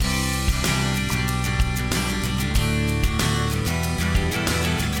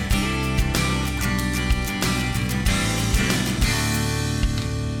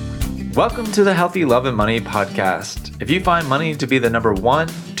Welcome to the Healthy Love and Money podcast. If you find money to be the number 1,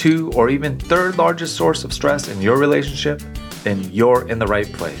 2, or even third largest source of stress in your relationship, then you're in the right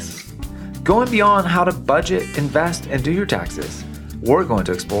place. Going beyond how to budget, invest, and do your taxes, we're going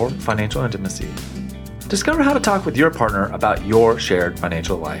to explore financial intimacy. Discover how to talk with your partner about your shared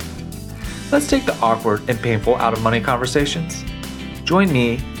financial life. Let's take the awkward and painful out of money conversations. Join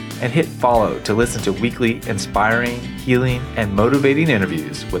me and hit follow to listen to weekly inspiring, healing, and motivating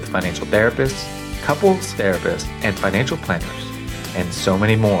interviews with financial therapists, couples therapists, and financial planners, and so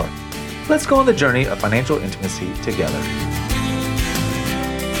many more. Let's go on the journey of financial intimacy together.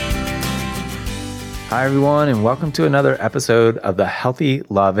 Hi, everyone, and welcome to another episode of the Healthy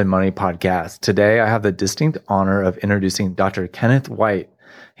Love and Money podcast. Today, I have the distinct honor of introducing Dr. Kenneth White.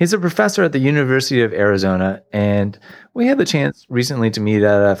 He's a professor at the University of Arizona, and we had the chance recently to meet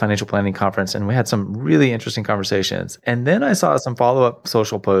at a financial planning conference, and we had some really interesting conversations. And then I saw some follow-up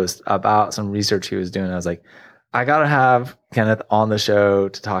social posts about some research he was doing. I was like, I got to have Kenneth on the show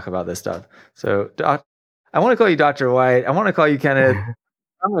to talk about this stuff. So I want to call you Dr. White. I want to call you Kenneth.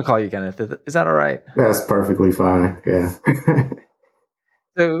 I'm going to call you Kenneth. Is that all right? That's perfectly fine. Yeah.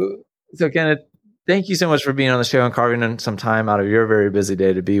 So Kenneth, thank you so much for being on the show and carving some time out of your very busy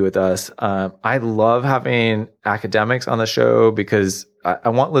day to be with us. I love having academics on the show because I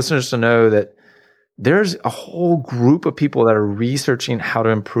want listeners to know that there's a whole group of people that are researching how to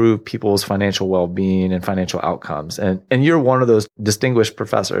improve people's financial well-being and financial outcomes. And you're one of those distinguished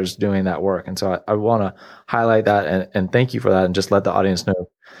professors doing that work. And so I want to highlight that and thank you for that and just let the audience know.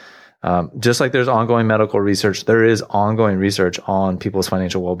 Just like there's ongoing medical research, there is ongoing research on people's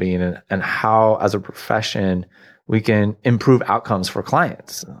financial well-being and how, as a profession, we can improve outcomes for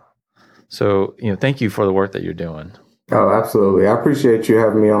clients. So, thank you for the work that you're doing. Oh, absolutely. I appreciate you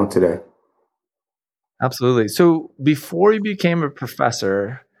having me on today. Absolutely. So before you became a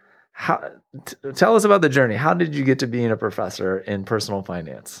professor, tell us about the journey. How did you get to being a professor in personal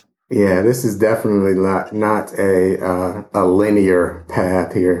finance? Yeah, this is definitely not a linear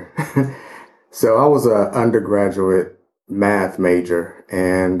path here. So I was an undergraduate math major,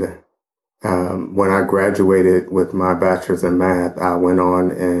 and when I graduated with my bachelor's in math, I went on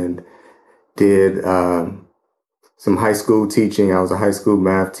and did some high school teaching. I was a high school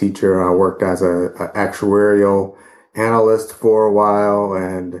math teacher. I worked as an actuarial analyst for a while,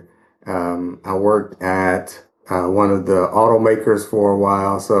 and I worked at one of the automakers for a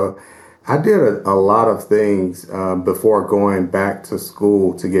while. So I did a lot of things before going back to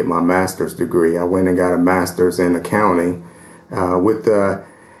school to get my master's degree. I went and got a master's in accounting with the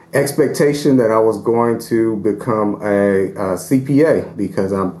expectation that I was going to become a CPA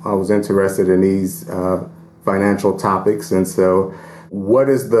because I was interested in these financial topics. And so what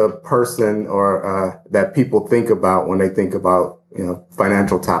is the person or that people think about when they think about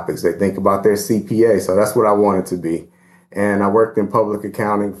financial topics? They think about their CPA. So that's what I wanted to be. And I worked in public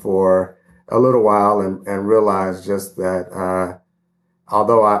accounting for a little while and realized just that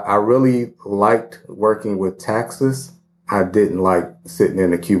although I really liked working with taxes, I didn't like sitting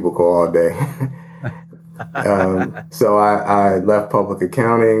in a cubicle all day. So I left public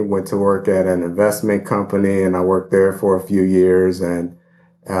accounting, went to work at an investment company, and I worked there for a few years. And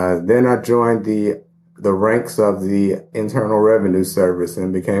then I joined the ranks of the Internal Revenue Service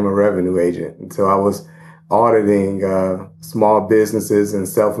and became a revenue agent. And so I was auditing small businesses and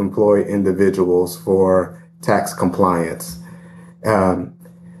self-employed individuals for tax compliance. And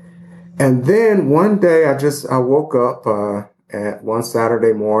then one day I woke up at one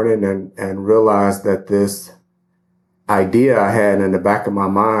Saturday morning and realized that this idea I had in the back of my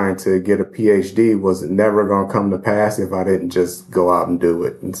mind to get a PhD was never going to come to pass if I didn't just go out and do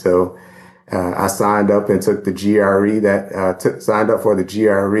it. And so I signed up and took the GRE signed up for the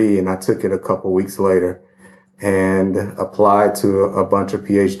GRE, and I took it a couple weeks later and applied to a bunch of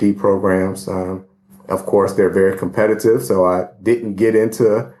PhD programs. Of course, they're very competitive, so I didn't get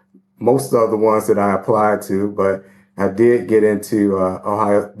into most of the ones that I applied to, but I did get into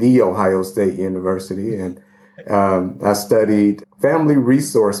Ohio State University, and I studied family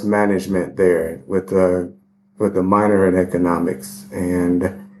resource management there with a minor in economics,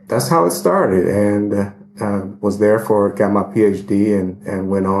 and that's how it started. And was there got my PhD and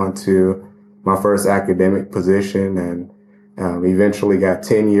went on to my first academic position, and eventually got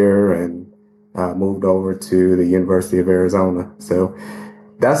tenure and moved over to the University of Arizona. So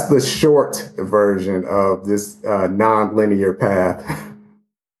that's the short version of this non-linear path.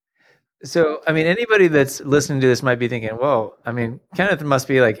 So, anybody that's listening to this might be thinking, well, Kenneth must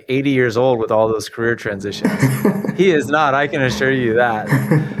be like 80 years old with all those career transitions. He is not, I can assure you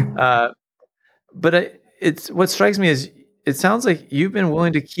that. But it's what strikes me is it sounds like you've been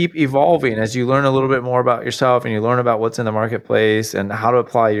willing to keep evolving as you learn a little bit more about yourself and you learn about what's in the marketplace and how to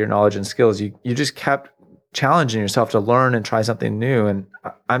apply your knowledge and skills. You just kept challenging yourself to learn and try something new. And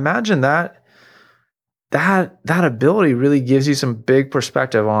I imagine that ability really gives you some big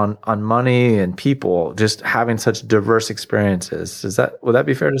perspective on money and people, just having such diverse experiences. Would that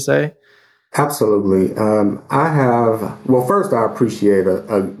be fair to say? Absolutely. Well, first, I appreciate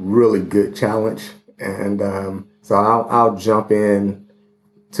a really good challenge. And so I'll jump in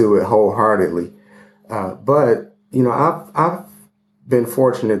to it wholeheartedly. But, I've been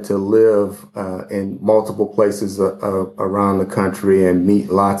fortunate to live in multiple places around the country and meet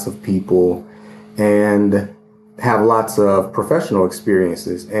lots of people and have lots of professional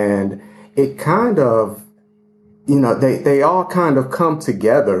experiences. And it kind of, they all kind of come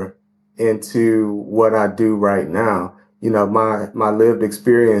together into what I do right now. My lived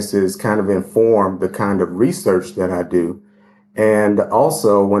experiences kind of inform the kind of research that I do. And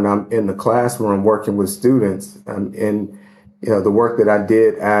also when I'm in the classroom working with students, the work that I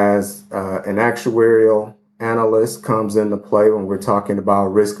did as an actuarial analyst comes into play when we're talking about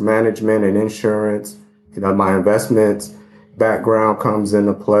risk management and insurance. My investments background comes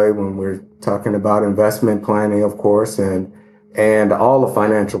into play when we're talking about investment planning, of course, and all of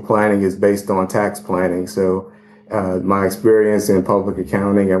financial planning is based on tax planning. So my experience in public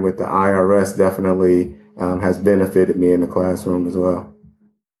accounting and with the IRS definitely has benefited me in the classroom as well.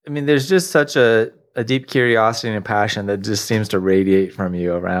 I mean, there's just such a deep curiosity and a passion that just seems to radiate from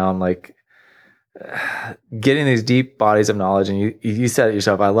you around like getting these deep bodies of knowledge. And you said it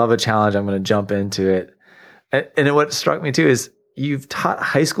yourself, I love a challenge. I'm going to jump into it. And what struck me too is you've taught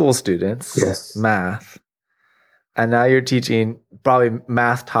high school students Yes. math, and now you're teaching probably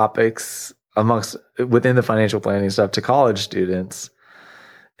math topics within the financial planning stuff to college students.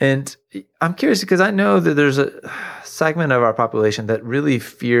 And I'm curious because I know that there's a segment of our population that really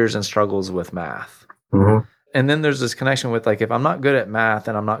fears and struggles with math. Mm-hmm. And then there's this connection with like, if I'm not good at math,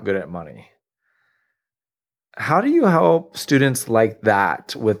 then I'm not good at money. How do you help students like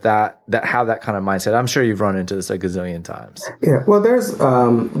that with that have that kind of mindset? I'm sure you've run into this a gazillion times. Yeah, well, there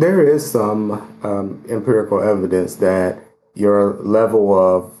is some empirical evidence that your level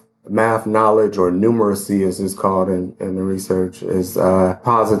of math knowledge, or numeracy as it's called in the research, is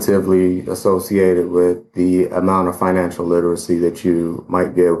positively associated with the amount of financial literacy that you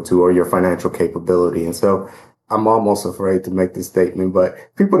might be able to, or your financial capability. And so I'm almost afraid to make this statement, but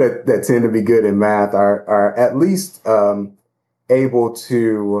people that tend to be good in math are at least able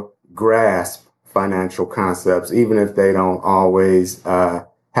to grasp financial concepts, even if they don't always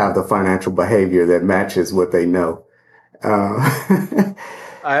have the financial behavior that matches what they know.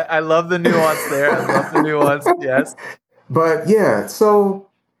 I love the nuance there. I love the nuance. Yes. But yeah, so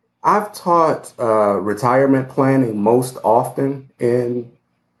I've taught retirement planning most often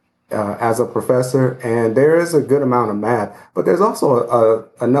as a professor, and there is a good amount of math, but there's also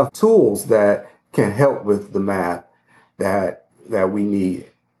enough tools that can help with the math that we need.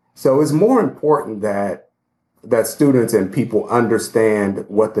 So it's more important that students and people understand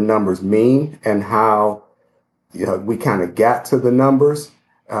what the numbers mean and how we kind of got to the numbers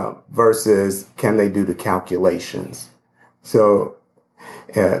versus can they do the calculations. So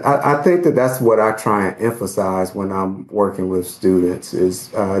yeah, I think that's what I try and emphasize when I'm working with students is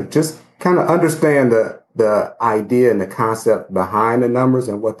just kind of understand the idea and the concept behind the numbers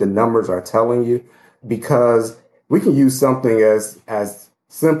and what the numbers are telling you, because we can use something as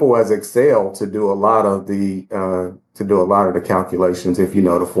simple as Excel to do a lot of the calculations if you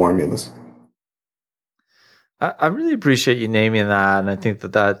know the formulas. I really appreciate you naming that, and I think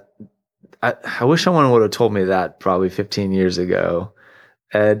I wish someone would have told me that probably 15 years ago.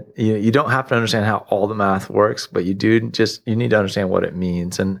 And you don't have to understand how all the math works, but you need to understand what it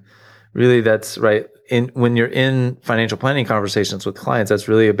means. And really that's right. When you're in financial planning conversations with clients, that's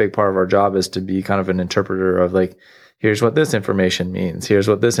really a big part of our job, is to be kind of an interpreter of like, here's what this information means. Here's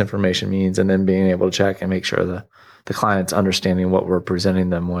what this information means. And then being able to check and make sure the client's understanding what we're presenting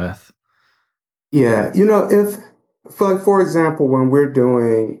them with. Yeah. If, for example, when we're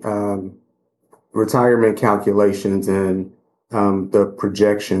doing retirement calculations and the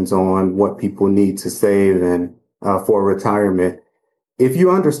projections on what people need to save and for retirement, if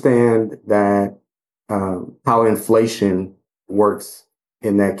you understand that how inflation works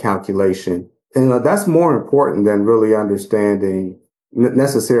in that calculation, and that's more important than really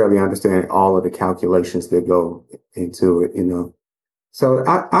necessarily understanding all of the calculations that go into it. So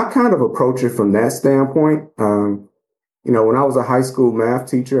I kind of approach it from that standpoint. When I was a high school math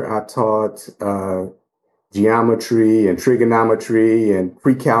teacher, I taught geometry and trigonometry and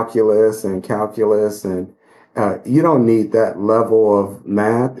pre-calculus and calculus. And You don't need that level of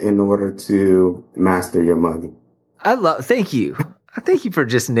math in order to master your money. Thank you. Thank you for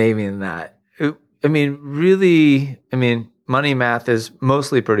just naming that. I mean, really, money math is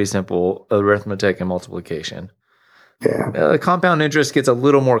mostly pretty simple arithmetic and multiplication. Yeah. Compound interest gets a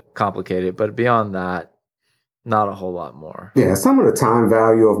little more complicated, but beyond that, not a whole lot more. Yeah, some of the time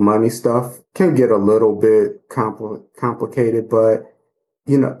value of money stuff can get a little bit complicated, but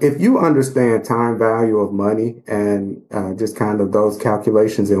if you understand time value of money and just kind of those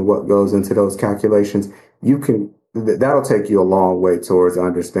calculations and what goes into those calculations, that'll take you a long way towards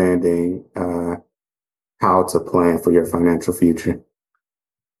understanding how to plan for your financial future.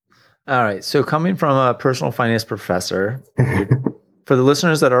 All right. So coming from a personal finance professor, for the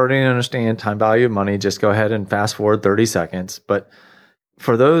listeners that already understand time value of money, just go ahead and fast forward 30 seconds. But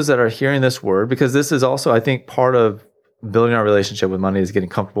for those that are hearing this word, because this is also, I think, part of building our relationship with money is getting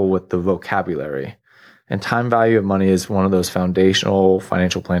comfortable with the vocabulary. And time value of money is one of those foundational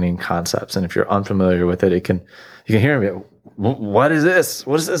financial planning concepts. And if you're unfamiliar with it, you can hear me. What is this?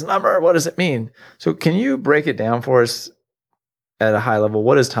 What is this number? What does it mean? So can you break it down for us at a high level?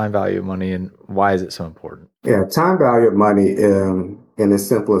 What is time value of money and why is it so important? Yeah, time value of money in its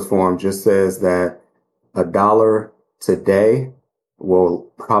simplest form just says that $1 today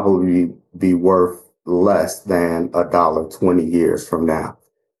will probably be worth less than $1 20 years from now.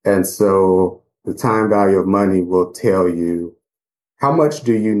 And so the time value of money will tell you how much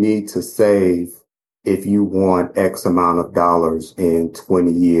do you need to save if you want X amount of dollars in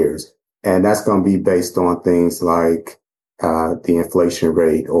 20 years. And that's going to be based on things like the inflation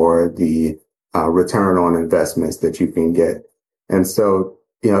rate or the return on investments that you can get. And so,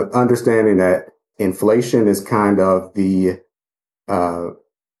 understanding that inflation is kind of the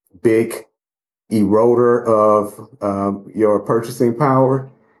big eroder of your purchasing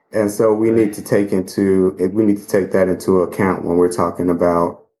power. And so we need to take that into account when we're talking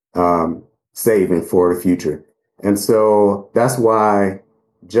about saving for the future. And so that's why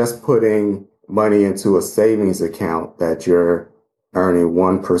just putting money into a savings account that you're earning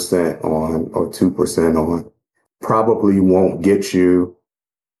 1% on or 2% on probably won't get you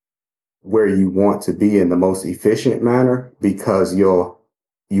where you want to be in the most efficient manner, because you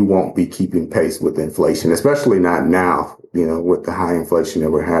won't be keeping pace with inflation, especially not now, with the high inflation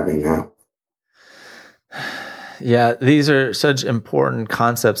that we're having now. Yeah, these are such important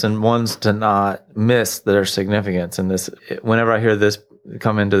concepts and ones to not miss their significance. And whenever I hear this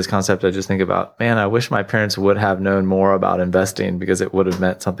come into this concept, I just think about, man, I wish my parents would have known more about investing, because it would have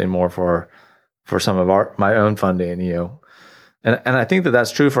meant something more for some of my own funding, And I think that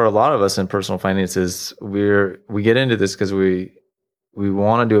that's true for a lot of us in personal finances. We get into this because we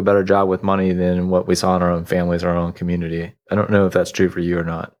want to do a better job with money than what we saw in our own families, our own community. I don't know if that's true for you or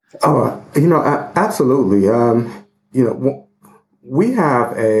not. Oh, absolutely. We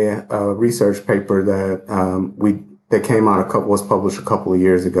have a research paper that came out was published a couple of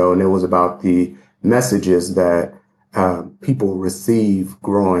years ago, and it was about the messages that people receive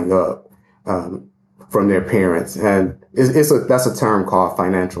growing up from their parents, and that's a term called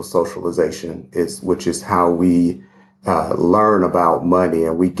financial socialization, which is how we learn about money,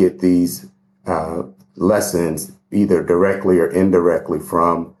 and we get these lessons either directly or indirectly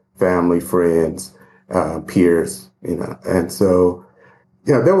from family, friends, peers, And so,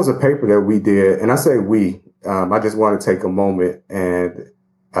 there was a paper that we did, and I say we. I just want to take a moment and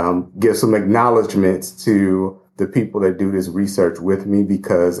give some acknowledgments to the people that do this research with me,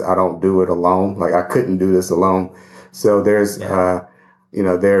 because I don't do it alone. Like, I couldn't do this alone. So there is Megan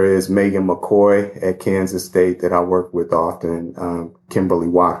McCoy at Kansas State that I work with often, Kimberly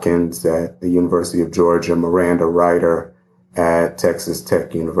Watkins at the University of Georgia, Miranda Ryder at Texas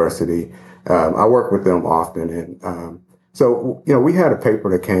Tech University. I work with them often. And so, we had a paper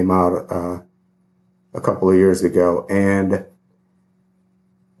that came out a couple of years ago, and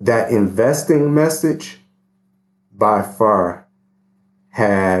that investing message by far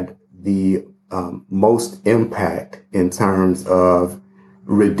had the most impact in terms of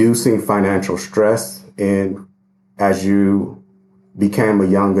reducing financial stress. And as you became a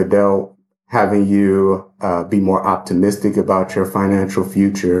young adult, having you be more optimistic about your financial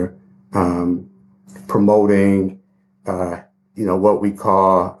future, promoting, what we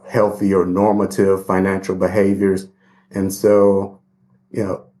call healthy or normative financial behaviors. And so,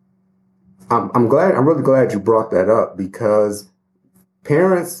 I'm really glad you brought that up, because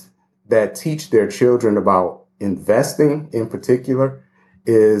parents that teach their children about investing in particular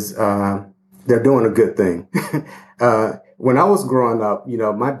they're doing a good thing. When I was growing up,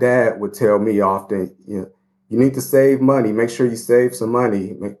 my dad would tell me often, you need to save money, make sure you save some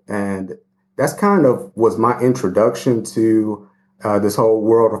money. And that's kind of was my introduction to this whole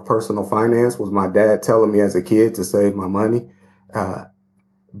world of personal finance. Was my dad telling me as a kid to save my money, uh,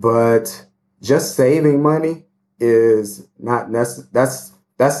 but just saving money is not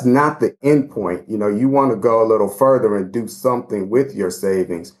that's not the end point. You know, you want to go a little further and do something with your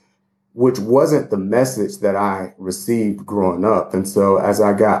savings, which wasn't the message that I received growing up. And so as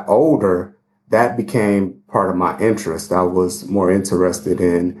I got older, that became part of my interest. I was more interested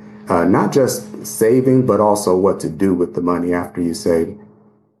in not just saving, but also what to do with the money after you save.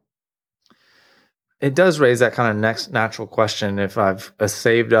 It does raise that kind of next natural question. If I've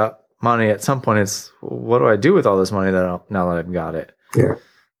saved up money at some point, it's what do I do with all this money now that I've got it? Yeah.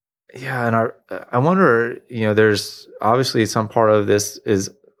 Yeah. And I wonder, there's obviously some part of this is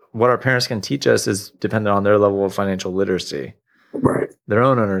what our parents can teach us is dependent on their level of financial literacy, Right. their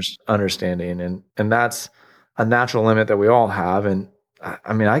own understanding. And that's a natural limit that we all have. And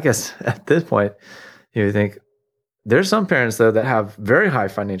I mean, I guess at this point, you think there's some parents though that have very high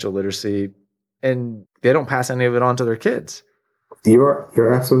financial literacy and they don't pass any of it on to their kids.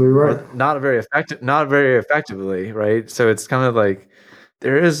 You're absolutely right. Or not very effectively, right? So it's kind of like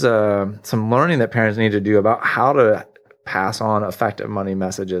there is some learning that parents need to do about how to pass on effective money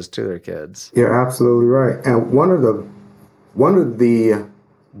messages to their kids. You're absolutely right. And one of the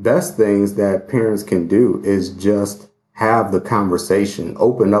best things that parents can do is just have the conversation,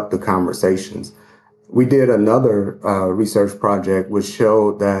 open up the conversations. We did another research project which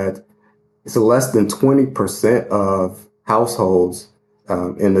showed that it's less than 20% of households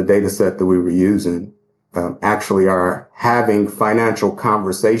in the data set that we were using actually are having financial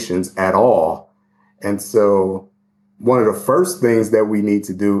conversations at all. And so one of the first things that we need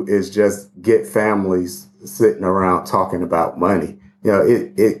to do is just get families sitting around talking about money. You know,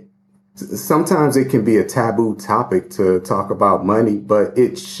 it sometimes it can be a taboo topic to talk about money, but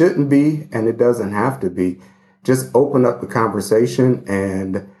it shouldn't be, and it doesn't have to be. Just open up the conversation,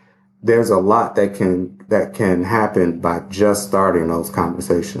 and there's a lot that can happen by just starting those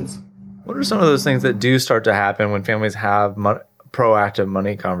conversations. What are some of those things that do start to happen when families have proactive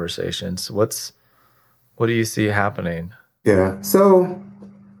money conversations? What do you see happening? Yeah. So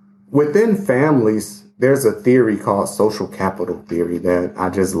within families, there's a theory called social capital theory that I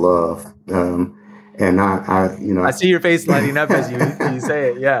just love. And I see your face lighting up as you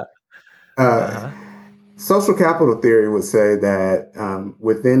say it. Yeah. uh, Uh-huh. social capital theory would say that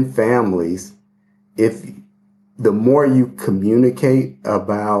within families, if the more you communicate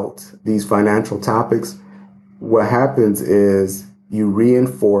about these financial topics, what happens is you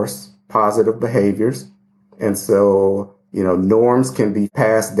reinforce positive behaviors. And so, norms can be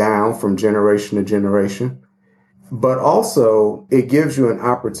passed down from generation to generation, but also it gives you an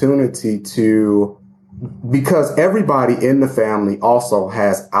opportunity to, because everybody in the family also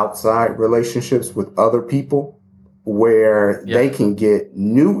has outside relationships with other people where Yeah. they can get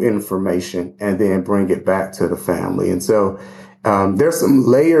new information and then bring it back to the family. And so there's some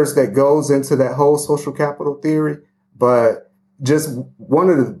layers that goes into that whole social capital theory, but just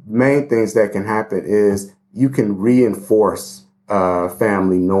one of the main things that can happen is you can reinforce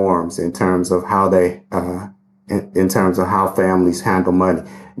family norms in terms of how in terms of how families handle money.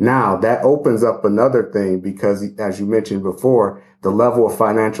 Now, that opens up another thing because, as you mentioned before, the level of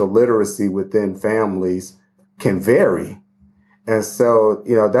financial literacy within families can vary. And so,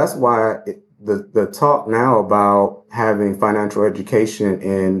 that's why the talk now about having financial education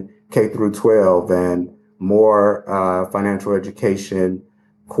in K through 12 and more financial education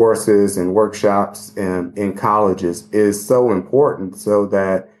courses and workshops in colleges is so important, so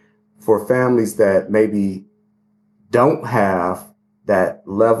that for families that maybe don't have that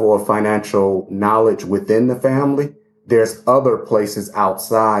level of financial knowledge within the family, there's other places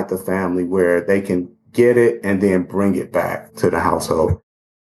outside the family where they can get it and then bring it back to the household.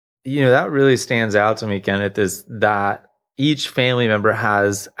 That really stands out to me, Kenneth, is that each family member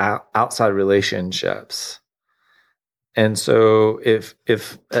has outside relationships. And so if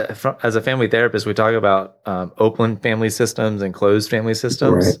as a family therapist, we talk about open family systems and closed family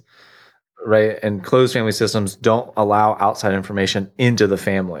systems, right? And closed family systems don't allow outside information into the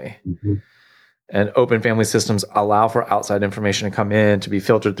family. Mm-hmm. And open family systems allow for outside information to come in, to be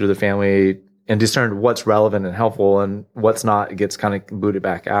filtered through the family and discern what's relevant and helpful, and what's not gets kind of booted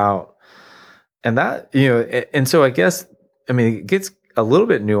back out. And that, and so I guess, it gets a little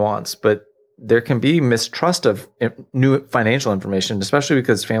bit nuanced, but there can be mistrust of new financial information, especially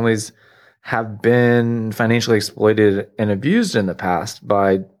because families have been financially exploited and abused in the past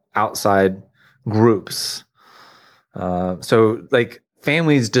by outside groups. So like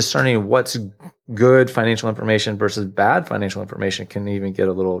families discerning what's good financial information versus bad financial information can even get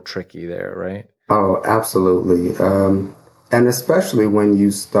a little tricky there, right? Oh, absolutely. And especially when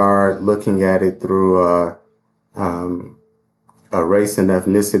you start looking at it through um, a race and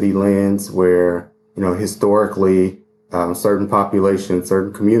ethnicity lens where, historically, certain populations,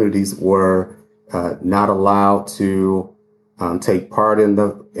 certain communities were not allowed to take part in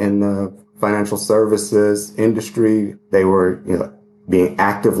the financial services industry. They were, being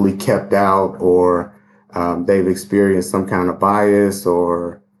actively kept out, or they've experienced some kind of bias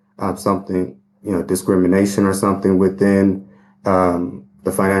or something, discrimination or something within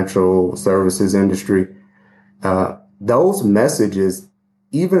the financial services industry. Those messages,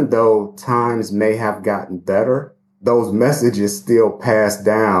 even though times may have gotten better, those messages still pass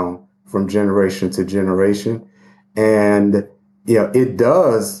down from generation to generation. And, it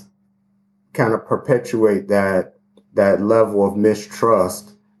does kind of perpetuate that level of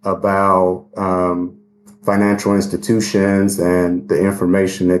mistrust about financial institutions and the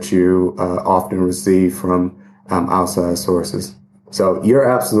information that you often receive from outside sources. So you're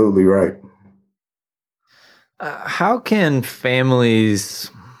absolutely right. How can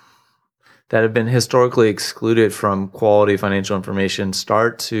families that have been historically excluded from quality financial information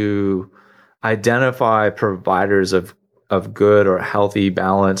start to identify providers of good or healthy,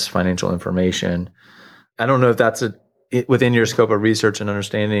 balanced financial information? I don't know if that's within your scope of research and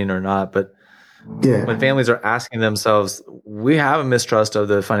understanding or not, but when Yeah. families are asking themselves, we have a mistrust of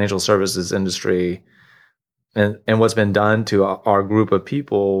the financial services industry and what's been done to our group of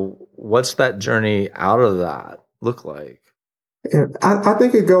people, what's that journey out of that look like? Yeah, I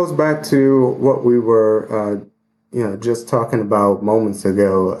think it goes back to what we were, just talking about moments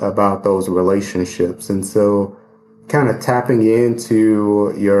ago about those relationships. And so kind of tapping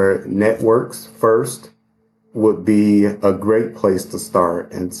into your networks first would be a great place to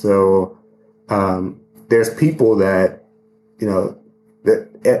start. And so there's people that,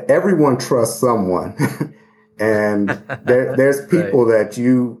 that everyone trusts someone. And there's people Right.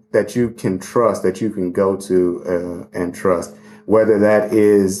 that you can trust, that you can go to and trust, whether that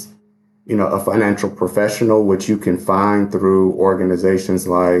is, a financial professional, which you can find through organizations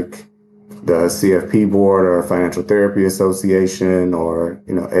like the CFP board or Financial Therapy Association or,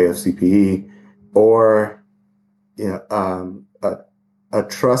 AFCPE, or, a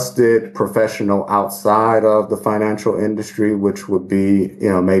trusted professional outside of the financial industry, which would be,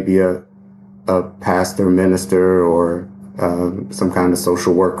 maybe a pastor, minister, or some kind of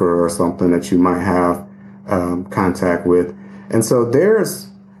social worker or something that you might have contact with. And so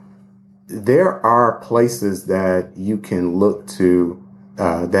there are places that you can look to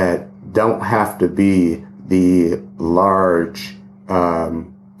that don't have to be the large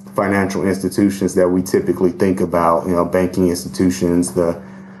financial institutions that we typically think about, banking institutions, the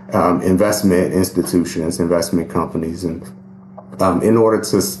investment institutions, investment companies, and in order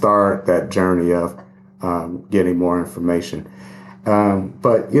to start that journey of getting more information.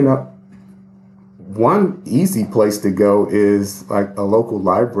 But, one easy place to go is like a local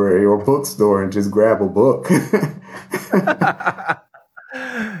library or bookstore and just grab a book.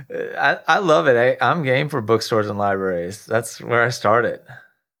 I love it. I'm game for bookstores and libraries. That's where I started.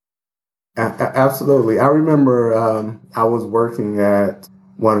 Absolutely. I remember I was working at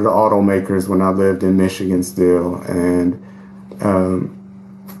one of the automakers when I lived in Michigan still, and um,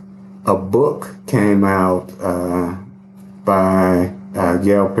 a book came out by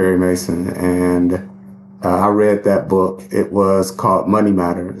Gail Perry Mason, and I read that book. It was called Money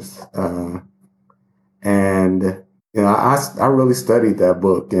Matters, and I really studied that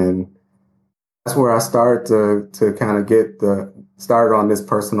book, and that's where I started to kind of get started on this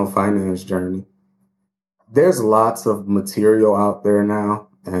personal finance journey. There's lots of material out there now,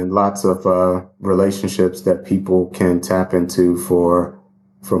 and lots of relationships that people can tap into for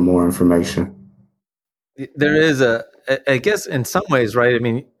more information. There is I guess in some ways, right? I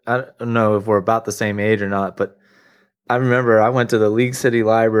mean, I don't know if we're about the same age or not, but I remember I went to the League City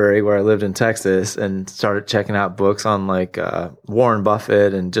Library where I lived in Texas and started checking out books on like Warren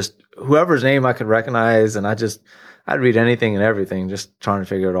Buffett and just whoever's name I could recognize. And I'd read anything and everything, just trying to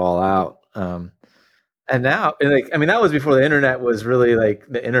figure it all out. And now, like, I mean, that was before the internet was really like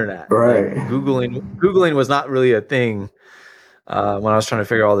the internet. Like Right. Googling was not really a thing when I was trying to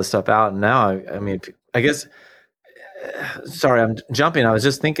figure all this stuff out. And now, I mean, I guess sorry, I'm jumping. I was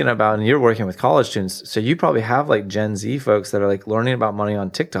just thinking about, and you're working with college students, so you probably have like Gen Z folks that are like learning about money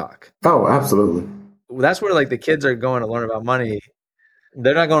on TikTok. Oh, absolutely. That's where like the kids are going to learn about money.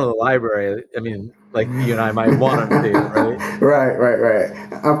 They're not going to the library. I mean, like you and I might want them to, right? Right.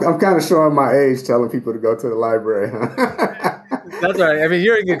 I'm kind of showing my age telling people to go to the library, huh? That's all right. I mean,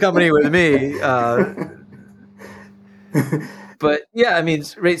 you're in good company with me. But yeah, I mean,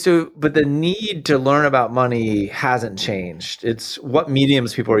 right. So, but the need to learn about money hasn't changed. It's what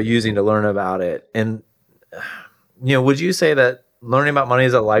mediums people are using to learn about it. And, would you say that learning about money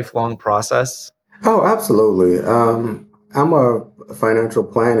is a lifelong process? Oh, absolutely. I'm a financial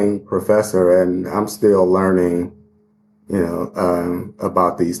planning professor, and I'm still learning,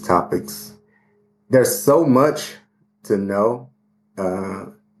 about these topics. There's so much to know uh,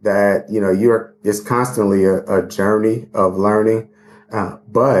 that it's constantly a journey of learning,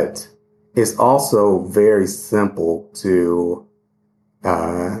 but it's also very simple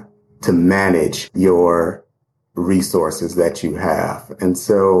uh, to manage your resources that you have. And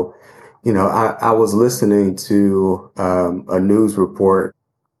so, I was listening to a news report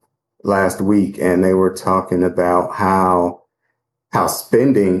last week, and they were talking about how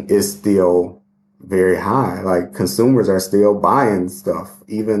spending is still very high. Like consumers are still buying stuff,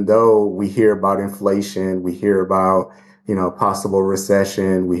 even though we hear about inflation, we hear about, possible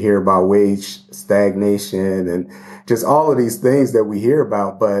recession, we hear about wage stagnation and just all of these things that we hear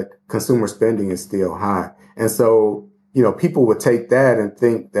about, but consumer spending is still high. And so, people would take that and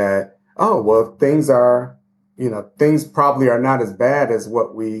think that, oh, well, things probably are not as bad as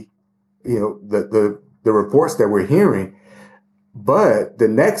what the reports that we're hearing. But the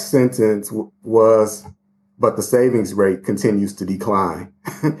next sentence was, but the savings rate continues to decline.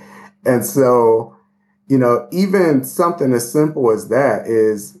 And so, even something as simple as that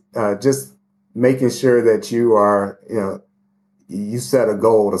is just making sure that you set a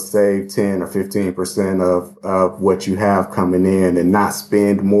goal to save 10 or 15% of what you have coming in and not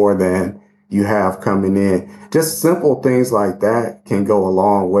spend more than you have coming in. Just simple things like that can go a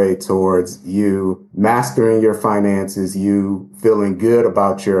long way towards you mastering your finances, you feeling good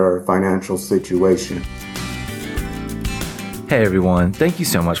about your financial situation. Hey everyone, thank you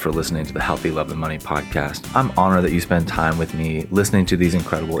so much for listening to the Healthy Love and Money podcast. I'm honored that you spend time with me listening to these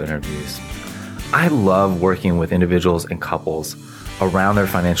incredible interviews. I love working with individuals and couples around their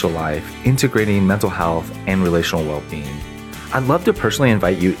financial life, integrating mental health and relational well-being. I'd love to personally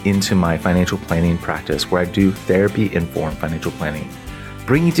invite you into my financial planning practice where I do therapy-informed financial planning,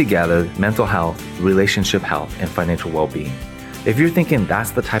 bringing together mental health, relationship health, and financial well-being. If you're thinking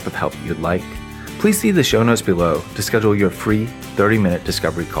that's the type of help you'd like, please see the show notes below to schedule your free 30-minute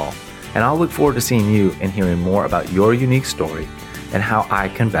discovery call. And I'll look forward to seeing you and hearing more about your unique story and how I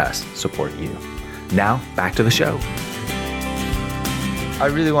can best support you. Now, back to the show. I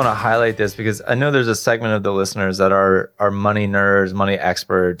really want to highlight this because I know there's a segment of the listeners that are money nerds, money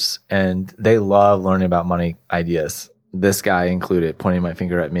experts, and they love learning about money ideas. This guy included, pointing my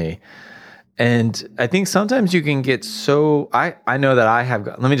finger at me. And I think sometimes you can get I know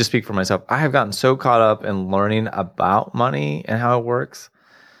that let me just speak for myself. I have gotten so caught up in learning about money and how it works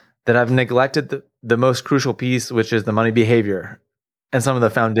that I've neglected the most crucial piece, which is the money behavior and some of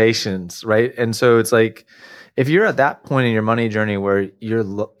the foundations, right? And so it's like, if you're at that point in your money journey where you're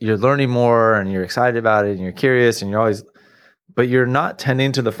learning more and you're excited about it and you're curious and but you're not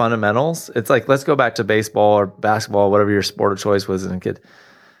tending to the fundamentals, it's like, let's go back to baseball or basketball, whatever your sport of choice was as a kid.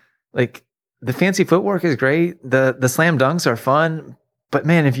 Like the fancy footwork is great. The slam dunks are fun, but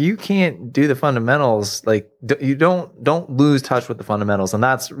man, if you can't do the fundamentals, like you don't lose touch with the fundamentals. And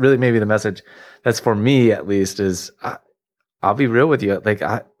that's really maybe the message that's for me at least is, I'll be real with you. Like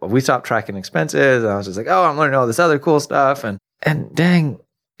we stopped tracking expenses and I was just like, oh, I'm learning all this other cool stuff. And dang,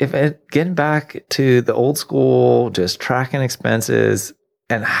 getting back to the old school, just tracking expenses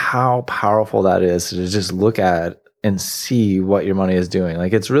and how powerful that is to just look at and see what your money is doing.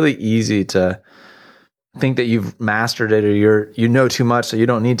 Like it's really easy to think that you've mastered it or you know too much, so you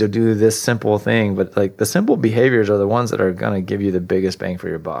don't need to do this simple thing. But like the simple behaviors are the ones that are going to give you the biggest bang for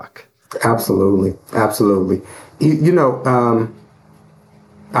your buck. Absolutely. Absolutely.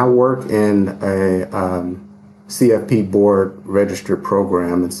 I work in a CFP board registered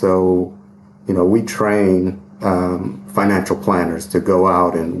program. And so, we train financial planners to go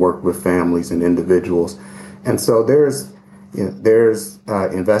out and work with families and individuals. And so there's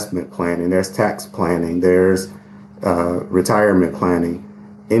investment planning, there's tax planning, there's retirement planning,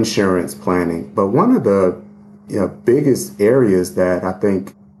 insurance planning. But one of the biggest areas that I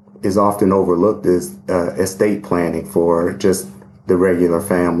think is often overlooked is estate planning for just the regular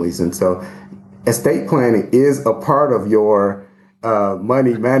families. And so estate planning is a part of your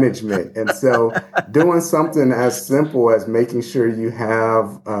money management. And so doing something as simple as making sure you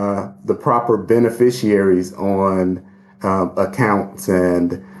have the proper beneficiaries on accounts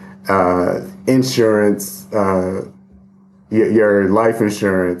and insurance your life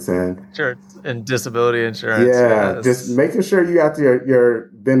insurance and Insurance and disability insurance. yeah, just Yes. making sure you got your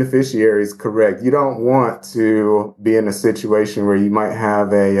beneficiaries correct. You don't want to be in a situation where you might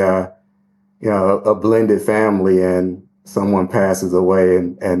have a blended family and someone passes away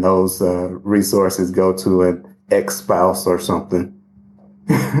and those resources go to an ex-spouse or something.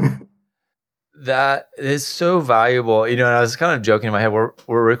 That is so valuable. And I was kind of joking in my head. We're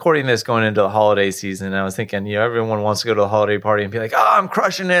recording this going into the holiday season. And I was thinking, everyone wants to go to a holiday party and be like, "Oh, I'm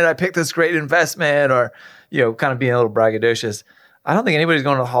crushing it. I picked this great investment," or, kind of being a little braggadocious. I don't think anybody's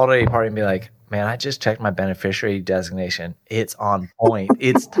going to a holiday party and be like, "Man, I just checked my beneficiary designation. It's on point.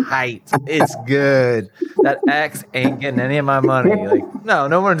 It's tight. It's good. That X ain't getting any of my money." Like,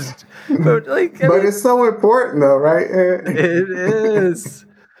 no one's, but like, But it's so important though, right? it is.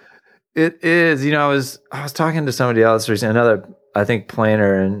 It is. I was talking to somebody else recently, another I think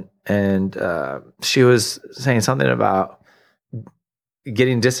planner, and she was saying something about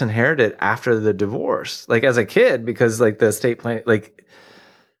getting disinherited after the divorce, like as a kid, because like the estate plan, like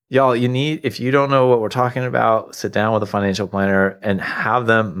y'all, if you don't know what we're talking about, sit down with a financial planner and have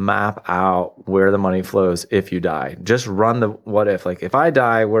them map out where the money flows if you die. Just run the what if, like if I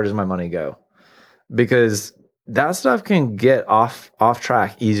die, where does my money go? Because that stuff can get off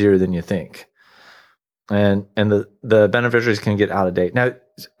track easier than you think, and the beneficiaries can get out of date. Now,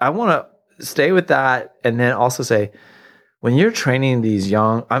 I want to stay with that, and then also say, when you're training these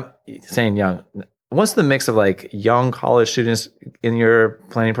young, I'm saying young, what's the mix of like young college students in your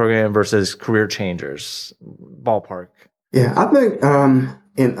planning program versus career changers, ballpark? Yeah, I think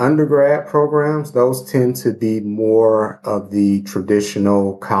in undergrad programs, those tend to be more of the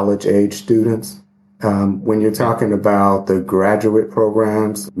traditional college age students. When you're Okay. talking about the graduate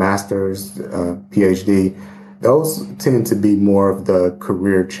programs, master's, PhD, those tend to be more of the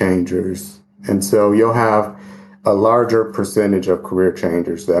career changers. And so you'll have a larger percentage of career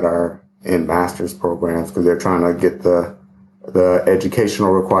changers that are in master's programs because they're trying to get the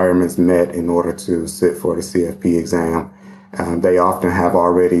educational requirements met in order to sit for the CFP exam. They often have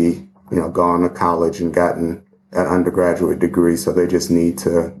already, gone to college and gotten an undergraduate degree, so they just need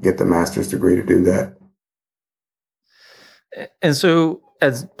to get the master's degree to do that. And so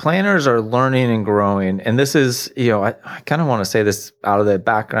as planners are learning and growing, and this is, I kind of want to say this out of the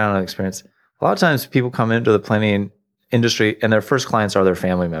background and experience. A lot of times people come into the planning industry and their first clients are their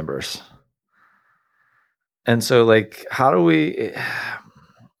family members. And so like, how do we,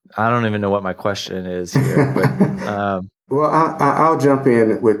 I don't even know what my question is here, but Well, I'll jump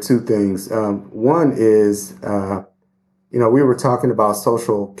in with two things. One is, we were talking about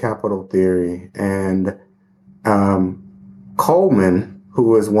social capital theory, and Coleman,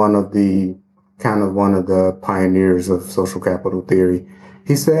 who is one of the pioneers of social capital theory,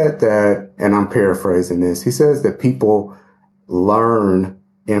 he said that, and I'm paraphrasing this, he says that people learn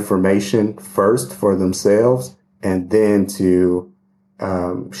information first for themselves and then to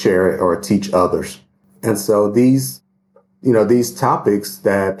share it or teach others. And so these topics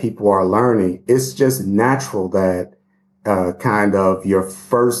that people are learning, it's just natural that kind of your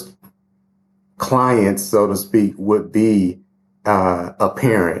first clients, so to speak, would be a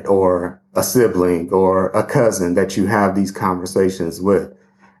parent or a sibling or a cousin that you have these conversations with.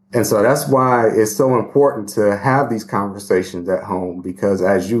 And so that's why it's so important to have these conversations at home, because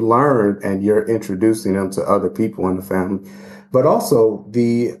as you learn and you're introducing them to other people in the family, but also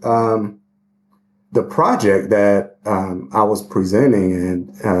the project that I was presenting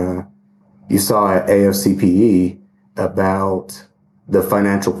and you saw at AFCPE about the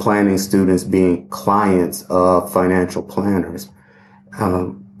financial planning students being clients of financial planners.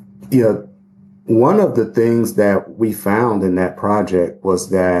 Um, One of the things that we found in that project was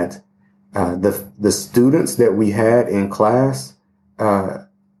that the students that we had in class,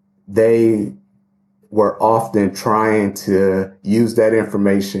 they were often trying to use that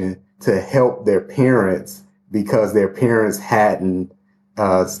information to help their parents because their parents hadn't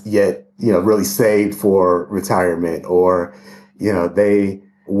yet, really saved for retirement, or, they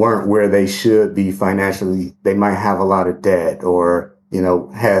weren't where they should be financially. They might have a lot of debt, or,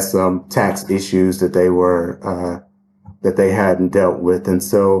 had some tax issues that they hadn't dealt with. And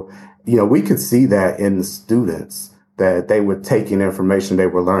so, we could see that in the students, that they were taking information they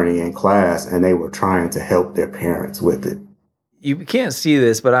were learning in class and they were trying to help their parents with it. you can't see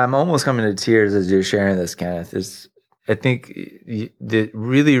this, but I'm almost coming to tears as you're sharing this, Kenneth. I think it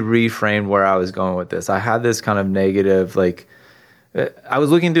really reframed where I was going with this. I had this kind of negative, like, I was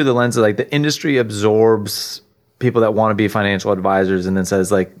looking through the lens of like the industry absorbs people that want to be financial advisors and then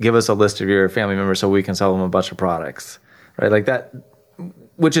says like, give us a list of your family members so we can sell them a bunch of products, right? Like that,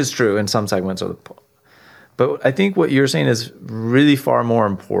 which is true in some segments of the. But I think what you're saying is really far more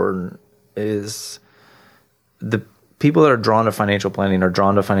important is the people that are drawn to financial planning are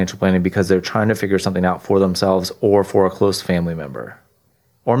drawn to financial planning because they're trying to figure something out for themselves or for a close family member,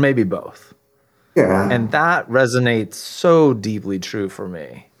 or maybe both. Yeah. And that resonates so deeply true for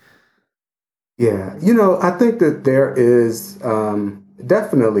me. Yeah. I think that there is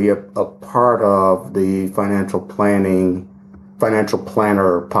definitely a part of the financial planner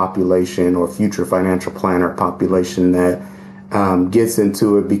population or future financial planner population that gets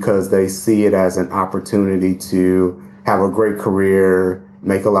into it because they see it as an opportunity to have a great career,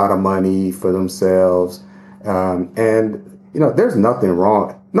 make a lot of money for themselves. There's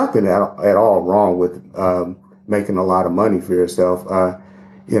nothing at all wrong with making a lot of money for yourself,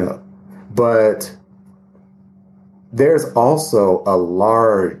 but there's also a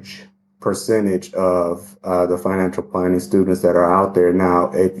large percentage of the financial planning students that are out there now.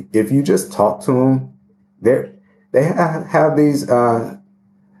 If you just talk to them, they have these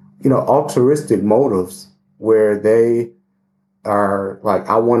altruistic motives where they are like,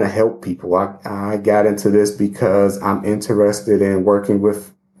 I want to help people. I got into this because I'm interested in working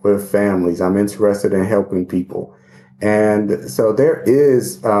with families. I'm interested in helping people. And so there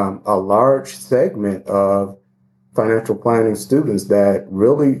is a large segment of financial planning students that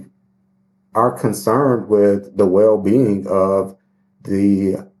really are concerned with the well-being of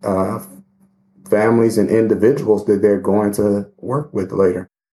the families and individuals that they're going to work with later.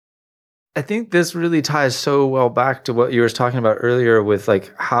 I think this really ties so well back to what you were talking about earlier with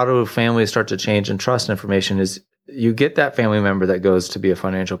like, how do families start to change and trust information is you get that family member that goes to be a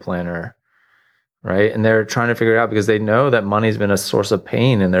financial planner, right? And they're trying to figure it out because they know that money's been a source of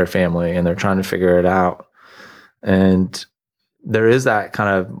pain in their family and they're trying to figure it out. And there is that kind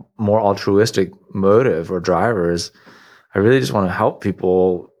of more altruistic motive or drivers. I really just want to help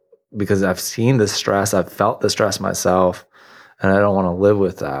people because I've seen the stress, I've felt the stress myself, and I don't want to live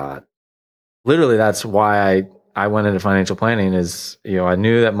with that. Literally, that's why I went into financial planning is, I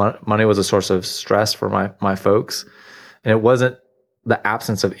knew that money was a source of stress for my folks. And it wasn't the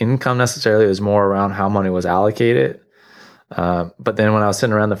absence of income necessarily. It was more around how money was allocated. But then when I was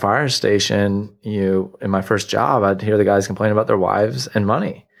sitting around the fire station, in my first job, I'd hear the guys complain about their wives and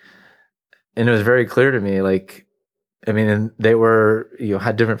money. And it was very clear to me, and they were,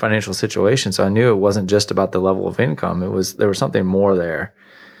 had different financial situations. So I knew it wasn't just about the level of income. There was something more there.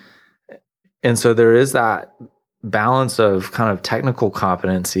 And so there is that balance of kind of technical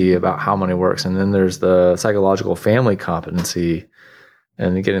competency about how money works. And then there's the psychological family competency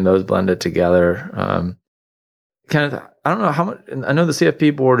and getting those blended together. Kenneth, I don't know how much, I know the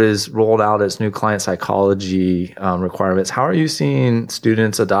CFP board has rolled out its new client psychology requirements. How are you seeing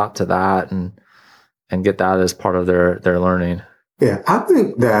students adopt to that and get that as part of their learning? Yeah, I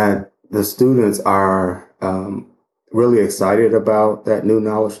think that the students are really excited about that new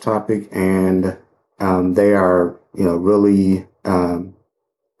knowledge topic, and they are, really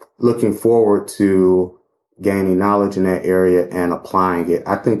looking forward to gaining knowledge in that area and applying it.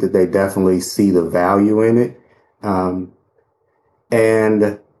 I think that they definitely see the value in it. And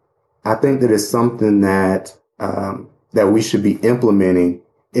I think that it's something that we should be implementing.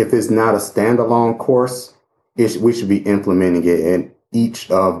 If it's not a standalone course, we should be implementing it in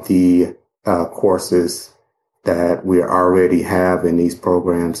each of the courses that we already have in these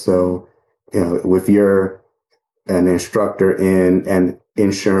programs. So, if you're an instructor in an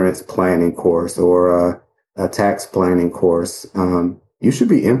insurance planning course or a tax planning course, you should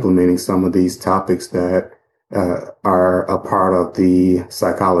be implementing some of these topics that are a part of the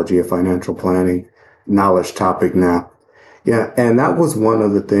psychology of financial planning knowledge topic now. Yeah, and that was one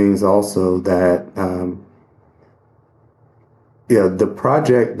of the things also that, the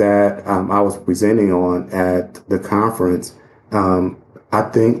project that I was presenting on at the conference, I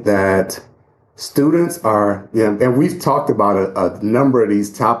think that students are, and we've talked about a number of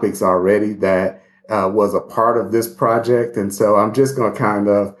these topics already that was a part of this project. And so I'm just going to kind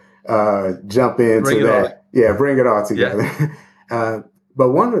of jump into that. Yeah, bring it all together. Yeah.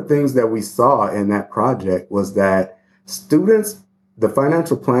 But one of the things that we saw in that project was that the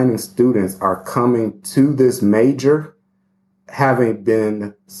financial planning students are coming to this major having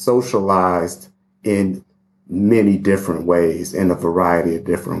been socialized in many different ways, in a variety of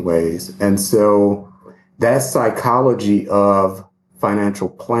different ways. And so that psychology of financial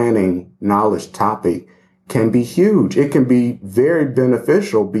planning knowledge topic can be huge. It can be very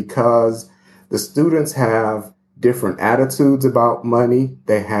beneficial because the students have different attitudes about money.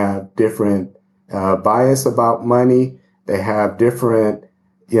 They have different bias about money. They have different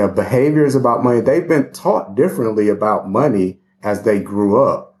behaviors about money. They've been taught differently about money as they grew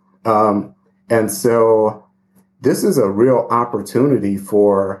up. And so this is a real opportunity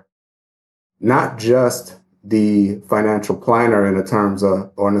for not just the financial planner in the terms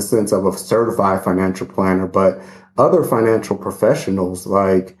of, or in the sense of a certified financial planner, but other financial professionals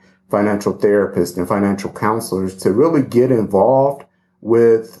like financial therapists and financial counselors to really get involved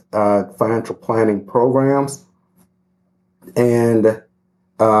with financial planning programs and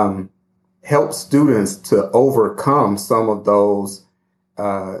um, help students to overcome some of those,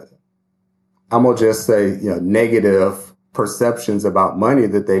 I'm gonna just say, negative perceptions about money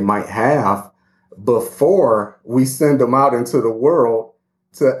that they might have before we send them out into the world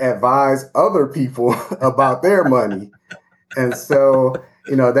to advise other people about their money. And so,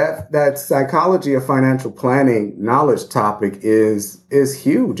 that psychology of financial planning knowledge topic is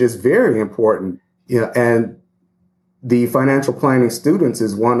huge. It's very important. And the financial planning students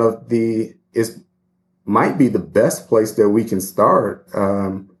is one of the is might be the best place that we can start,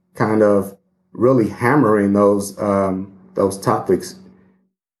 kind of really hammering those topics.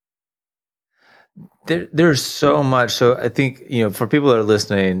 There's so much. So I think, for people that are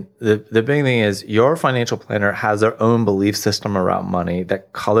listening, the big thing is your financial planner has their own belief system around money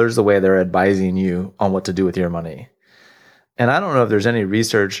that colors the way they're advising you on what to do with your money. And I don't know if there's any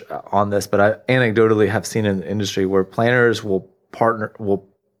research on this, but I anecdotally have seen in the industry where planners will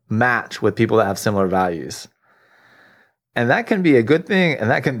match with people that have similar values. And that can be a good thing,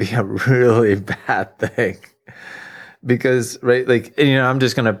 and that can be a really bad thing. Because, right, like, I'm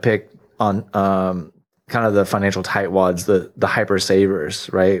just going to pick on kind of the financial tightwads, the hyper savers,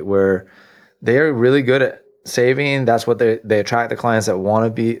 right, where they're really good at saving. That's what they attract the clients that want to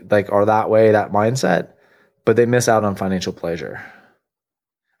be like, are that way, that mindset, but they miss out on financial pleasure,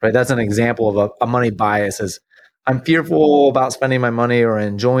 right? That's an example of a money bias. Is I'm fearful about spending my money or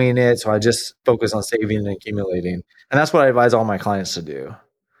enjoying it, so I just focus on saving and accumulating. And that's what I advise all my clients to do.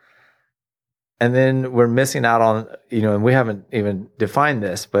 And then we're missing out on, and we haven't even defined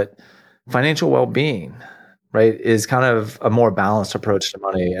this, but financial well-being, right, is kind of a more balanced approach to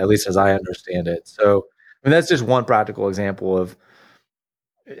money, at least as I understand it. So, that's just one practical example of,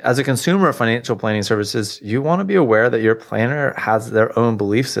 as a consumer of financial planning services, you want to be aware that your planner has their own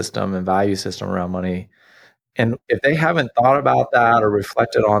belief system and value system around money. And if they haven't thought about that or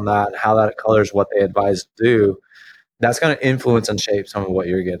reflected on that, and how that colors what they advise to do, that's going to influence and shape some of what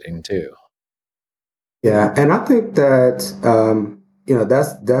you're getting too. Yeah, and I think that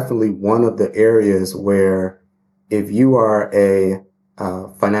that's definitely one of the areas where, if you are a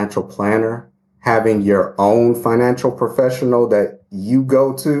financial planner, having your own financial professional that you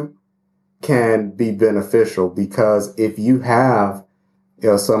go to can be beneficial, because if you have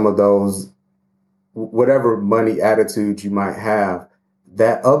some of those, whatever money attitudes you might have,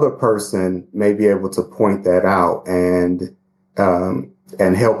 that other person may be able to point that out and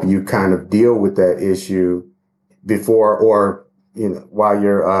help you kind of deal with that issue before, or while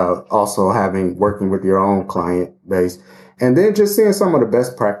you're also working with your own client base. And then just seeing some of the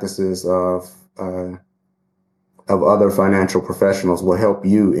best practices of other financial professionals will help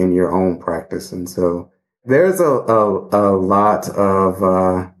you in your own practice. And so there's a lot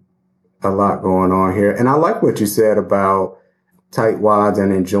going on here. And I like what you said about tightwads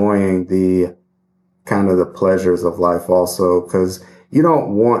and enjoying the kind of the pleasures of life also, because you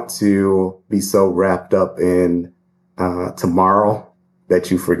don't want to be so wrapped up in tomorrow that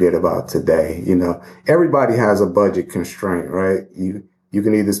you forget about today. Everybody has a budget constraint, right? You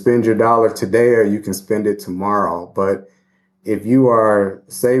can either spend your dollar today or you can spend it tomorrow. But if you are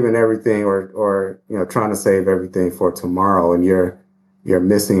saving everything, or trying to save everything for tomorrow, and you're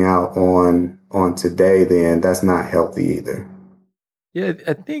missing out on today, then that's not healthy either. Yeah,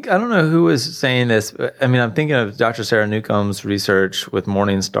 I don't know who was saying this, but I'm thinking of Dr. Sarah Newcomb's research with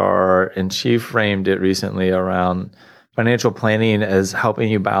Morningstar, and she framed it recently around financial planning as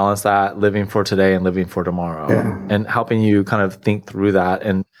helping you balance that living for today and living for tomorrow, and helping you kind of think through that.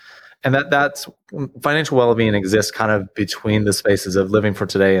 And that's financial well-being exists kind of between the spaces of living for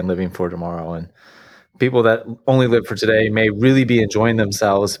today and living for tomorrow. And people that only live for today may really be enjoying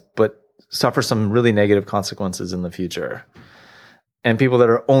themselves, but suffer some really negative consequences in the future. And people that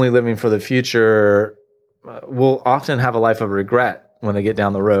are only living for the future will often have a life of regret when they get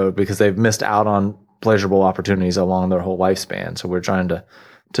down the road, because they've missed out on pleasurable opportunities along their whole lifespan. So we're trying to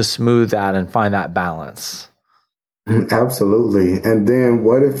smooth that and find that balance. Absolutely. And then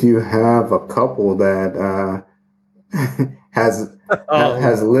what if you have a couple that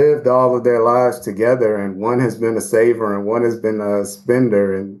has lived all of their lives together, and one has been a saver and one has been a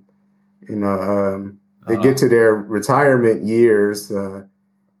spender, and they get to their retirement years,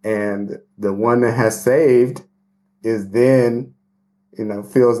 and the one that has saved is then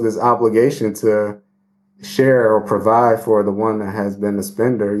feels this obligation to share or provide for the one that has been the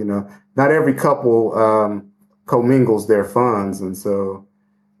spender. Not every couple commingles their funds, and so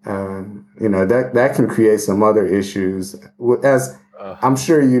that can create some other issues, as I'm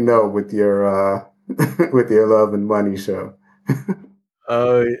sure with your with your Love and Money show.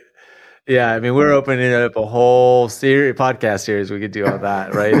 Oh, yeah. I mean, we're opening up a whole podcast series we could do on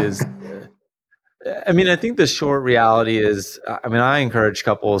that, right? I think the short reality is, I encourage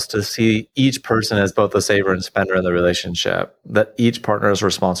couples to see each person as both a saver and spender in the relationship, that each partner is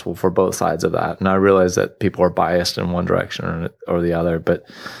responsible for both sides of that. And I realize that people are biased in one direction or the other, but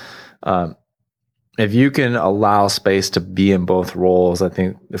if you can allow space to be in both roles, I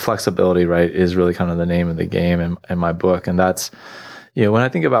think the flexibility, right, is really kind of the name of the game in my book. And that's, when I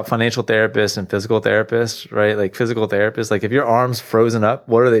think about financial therapists and physical therapists, right, like physical therapists, like if your arm's frozen up,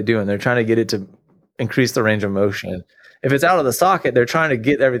 what are they doing? They're trying to get it to increase the range of motion. If it's out of the socket, they're trying to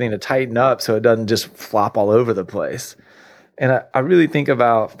get everything to tighten up so it doesn't just flop all over the place. And I really think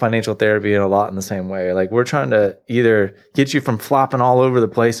about financial therapy in a lot in the same way. Like we're trying to either get you from flopping all over the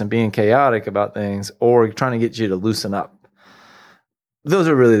place and being chaotic about things, or trying to get you to loosen up. Those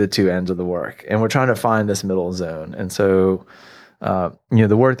are really the two ends of the work. And we're trying to find this middle zone. And so,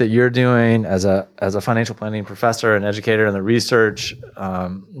 the work that you're doing as a financial planning professor and educator and the research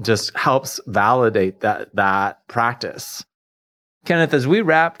just helps validate that practice. Kenneth, as we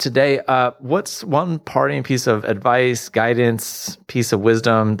wrap today up, what's one parting piece of advice, guidance, piece of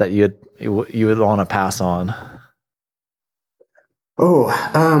wisdom that you would want to pass on?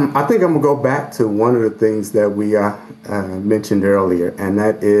 I think I'm gonna go back to one of the things that we mentioned earlier, and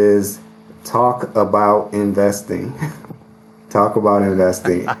that is talk about investing. Talk about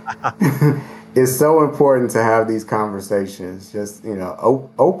investing. It's so important to have these conversations. Just,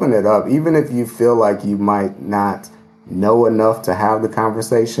 open it up. Even if you feel like you might not know enough to have the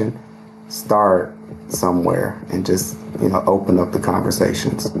conversation, start somewhere and just, open up the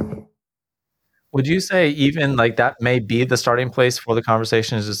conversations. Would you say even like that may be the starting place for the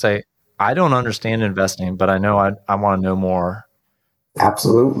conversation, is to say, I don't understand investing, but I know I want to know more?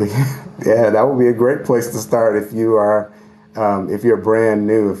 Absolutely. Yeah, that would be a great place to start if you are if you're brand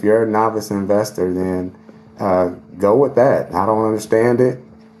new. If you're a novice investor, then go with that. I don't understand it,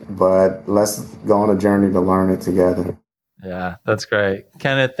 but let's go on a journey to learn it together. Yeah, that's great.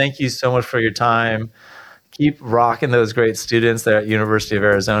 Kenneth, thank you so much for your time. Keep rocking those great students there at University of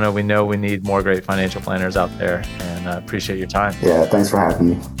Arizona. We know we need more great financial planners out there, and appreciate your time. Yeah, thanks for having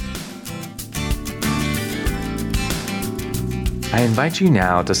me. I invite you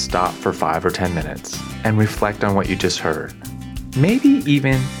now to stop for 5 or 10 minutes and reflect on what you just heard. Maybe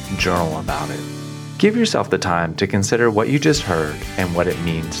even journal about it. Give yourself the time to consider what you just heard and what it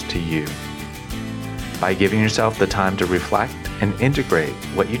means to you. By giving yourself the time to reflect and integrate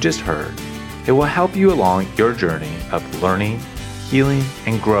what you just heard, it will help you along your journey of learning, healing,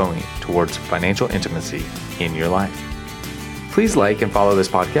 and growing towards financial intimacy in your life. Please like and follow this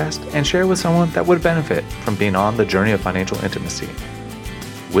podcast and share with someone that would benefit from being on the journey of financial intimacy.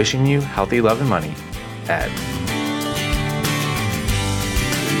 Wishing you healthy love and money, Ed.